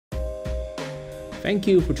Thank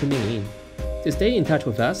you for tuning in. To stay in touch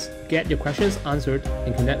with us, get your questions answered,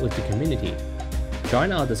 and connect with the community,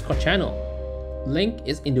 join our Discord channel. Link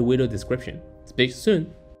is in the video description. Speak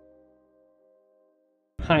soon.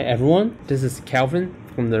 Hi everyone, this is Calvin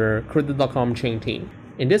from the Crypto.com chain team.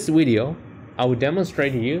 In this video, I will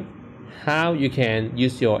demonstrate to you how you can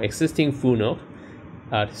use your existing full node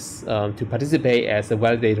to participate as a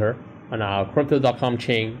validator on our Crypto.com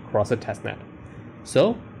chain Croeseid Testnet.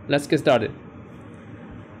 So let's get started.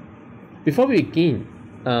 Before we begin,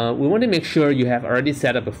 we want to make sure you have already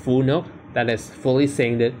set up a full node that is fully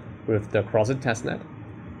synced with the Croeseid Testnet.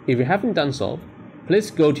 If you haven't done so,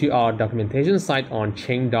 please go to our documentation site on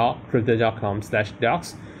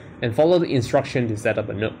chain.crypto.com/docs and follow the instruction to set up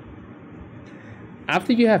a node.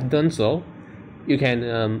 After you have done so, you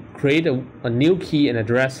can create a new key and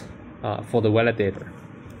address for the validator.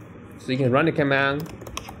 So you can run the command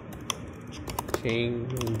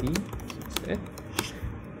chainD.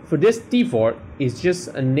 For this default, it's just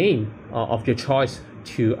a name of your choice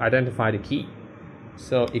to identify the key.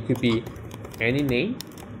 So it could be any name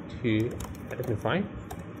to identify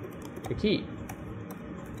the key.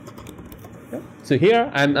 So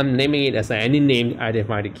here I'm naming it as any name to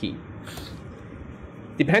identify the key.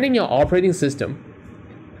 Depending on your operating system,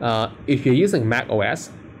 if you're using Mac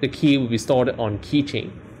OS, the key will be stored on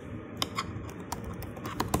keychain.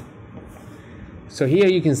 So here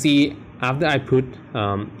you can see after I put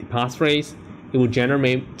the passphrase, it will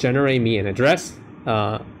generate me an address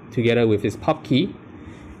together with this pub key,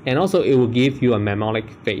 and also it will give you a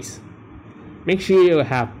mnemonic phrase. Make sure you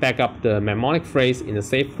have backup the mnemonic phrase in a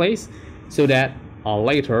safe place so that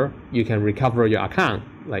later you can recover your account.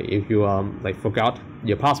 Like if you forgot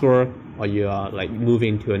your password or you are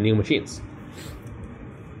moving to a new machines.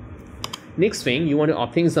 Next thing, you want to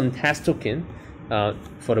obtain some test token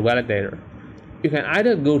for the validator. You can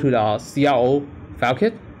either go to the CRO file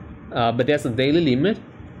kit, but there's a daily limit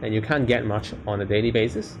and you can't get much on a daily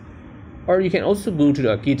basis. Or you can also go to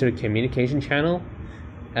the Gitter communication channel.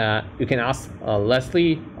 You can ask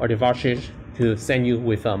Leslie or Devarshish to send you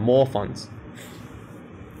with more funds.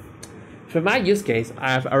 For my use case,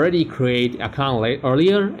 I've already created an account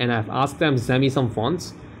earlier and I've asked them to send me some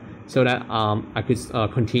funds so that I could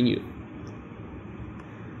continue.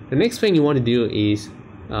 The next thing you want to do is,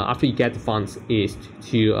 after you get the funds, is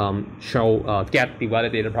to get the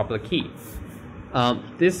validator public key.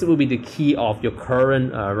 This will be the key of your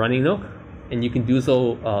current running node, and you can do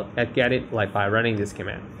so get it by running this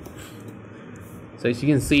command. So as you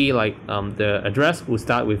can see, the address will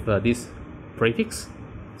start with this prefix.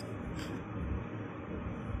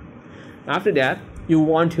 After that, you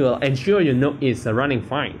want to ensure your node is running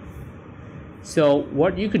fine. So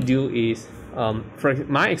what you could do is, for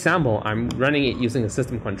my example, I'm running it using a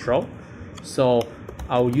system control. So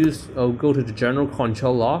I'll go to the general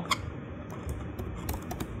control log.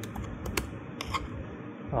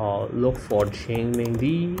 I'll look for chain main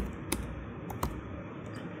D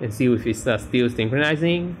and see if it's still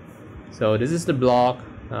synchronizing. So this is the block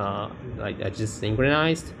I just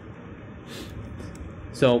synchronized.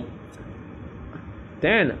 So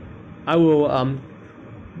then I will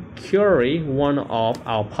query one of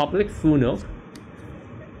our public full nodes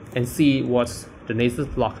and see what's the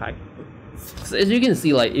latest block height. So as you can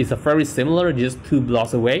see, it's a very similar, just 2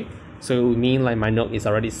 blocks away. So it would mean my node is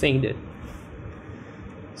already synced.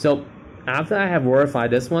 So after I have verified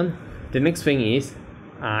this one, the next thing is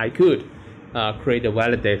I could create a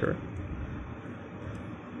validator.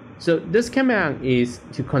 So this command is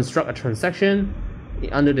to construct a transaction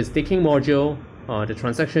under the staking module. The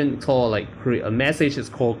transaction called create a message is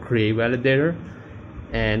called create validator,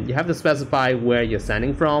 and you have to specify where you're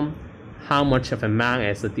sending from, how much of amount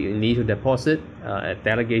as the initial deposit at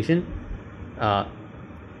delegation,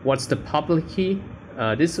 what's the public key.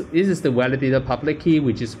 This is the validator public key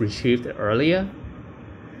which is retrieved earlier.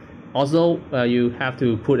 Also, you have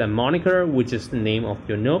to put a moniker, which is the name of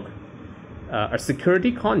your node. A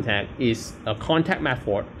security contact is a contact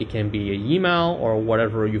method. It can be an email or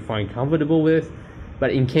whatever you find comfortable with.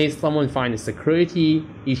 But in case someone finds security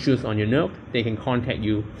issues on your node, they can contact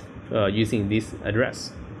you using this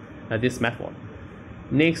address, this method.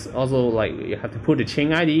 Next, also you have to put the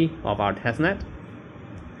chain ID of our testnet.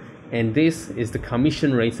 And this is the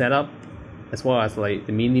commission rate setup, as well as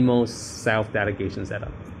the minimal self-delegation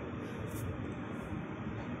setup.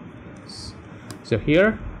 So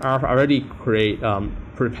here I've already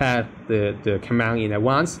prepared the command in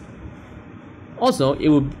advance. Also, it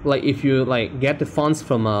would if you get the funds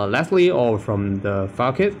from Leslie or from the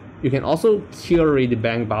file kit, you can also query the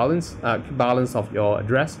bank balance of your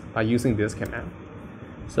address by using this command.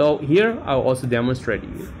 So here I'll also demonstrate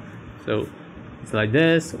you. So It's like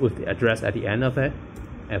this with the address at the end of it.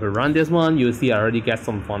 If I run this one, you'll see I already get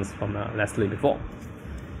some funds from Leslie before.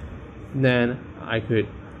 Then I could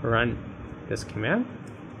run this command.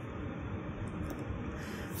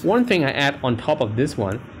 One thing I add on top of this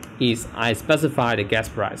one is I specify the gas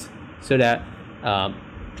price, so that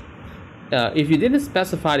if you didn't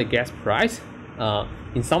specify the gas price,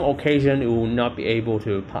 in some occasion it will not be able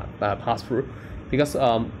to pass through, because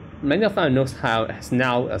many of our nodes has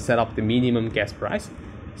now set up the minimum gas price.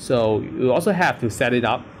 So you also have to set it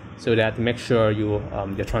up so that to make sure your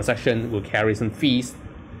transaction will carry some fees.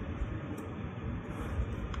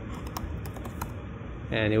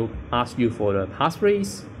 And it will ask you for the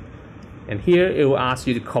passphrase. And here it will ask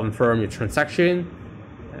you to confirm your transaction.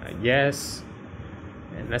 Yes.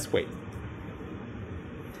 And let's wait.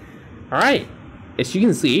 Alright, as you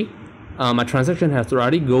can see, my transaction has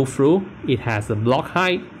already go through. It has a block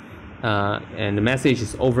height, and the message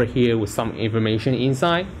is over here with some information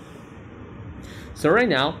inside. So right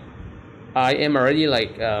now, I am already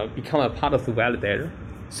become a part of the validator.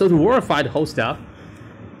 So to verify the whole stuff,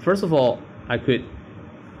 first of all, I could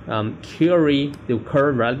query the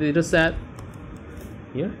current validator set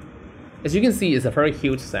here. As you can see, it's a very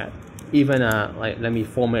huge set. Even let me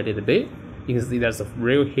format it a bit. You can see there's a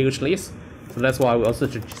real huge list. So that's why we also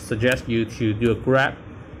suggest you to do a grab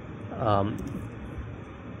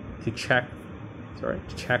to check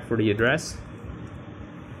for the address.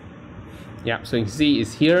 Yeah, so you can see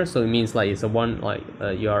it's here, so it means it's a one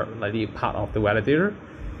you're the part of the validator.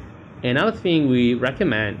 Another thing we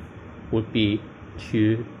recommend would be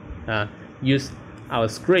to use our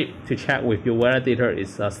script to check with your validator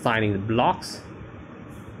is signing the blocks.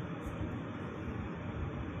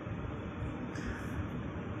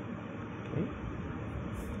 Okay.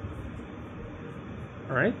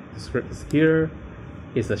 All right, the script is here.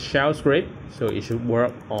 It's a shell script, so it should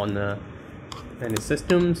work on any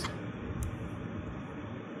systems.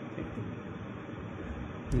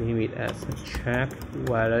 Name it as a check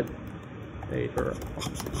validator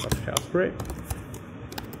shell script.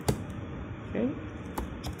 Okay.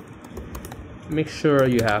 Make sure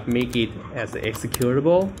you make it as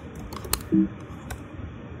executable.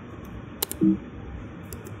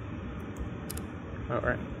 All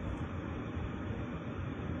right.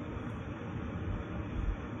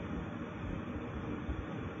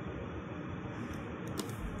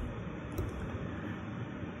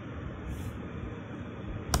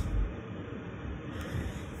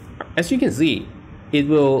 As you can see, it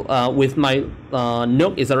will with my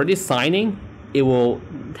node is already signing. It will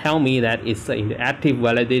tell me that it's in the active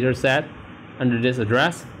validator set under this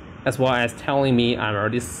address, as well as telling me I'm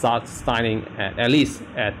already signing at least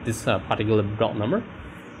at this particular block number.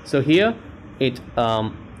 So here it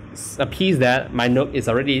appears that my node is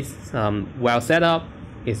already well set up.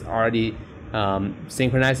 It's already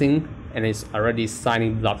synchronizing, and it's already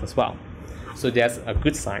signing blocks as well. So that's a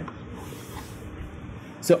good sign.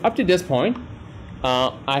 So up to this point,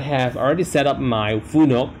 I have already set up my full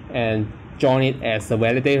node and join it as a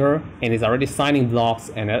validator, and it's already signing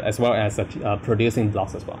blocks and as well as producing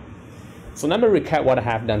blocks as well. So let me recap what I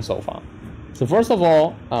have done so far. So first of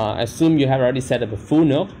all, assume you have already set up a full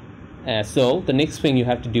node. So the next thing you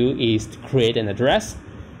have to do is to create an address.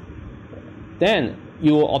 Then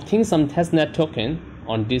you will obtain some testnet token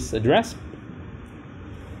on this address.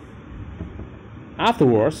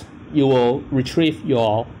 Afterwards, you will retrieve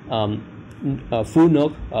your full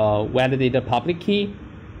node validator public key.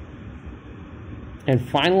 And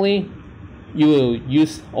finally, you will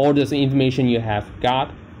use all this information you have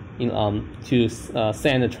got to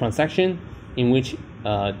send a transaction in which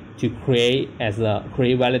to create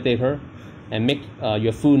validator and make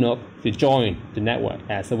your full node to join the network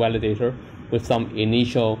as a validator with some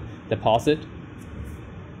initial deposit.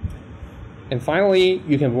 And finally,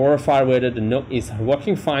 you can verify whether the node is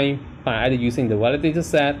working fine by either using the validator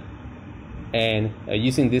set and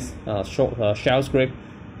using this shell script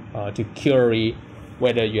to query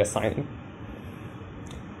whether you are signing.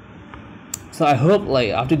 So I hope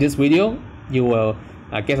after this video you will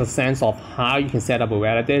get a sense of how you can set up a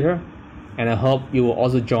validator, and I hope you will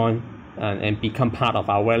also join and become part of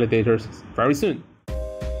our validators very soon.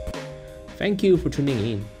 Thank you for tuning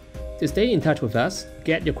in. To stay in touch with us,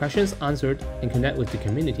 get your questions answered, and connect with the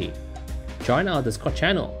community, join our Discord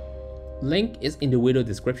channel. Link is in the video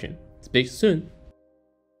description. Speak soon.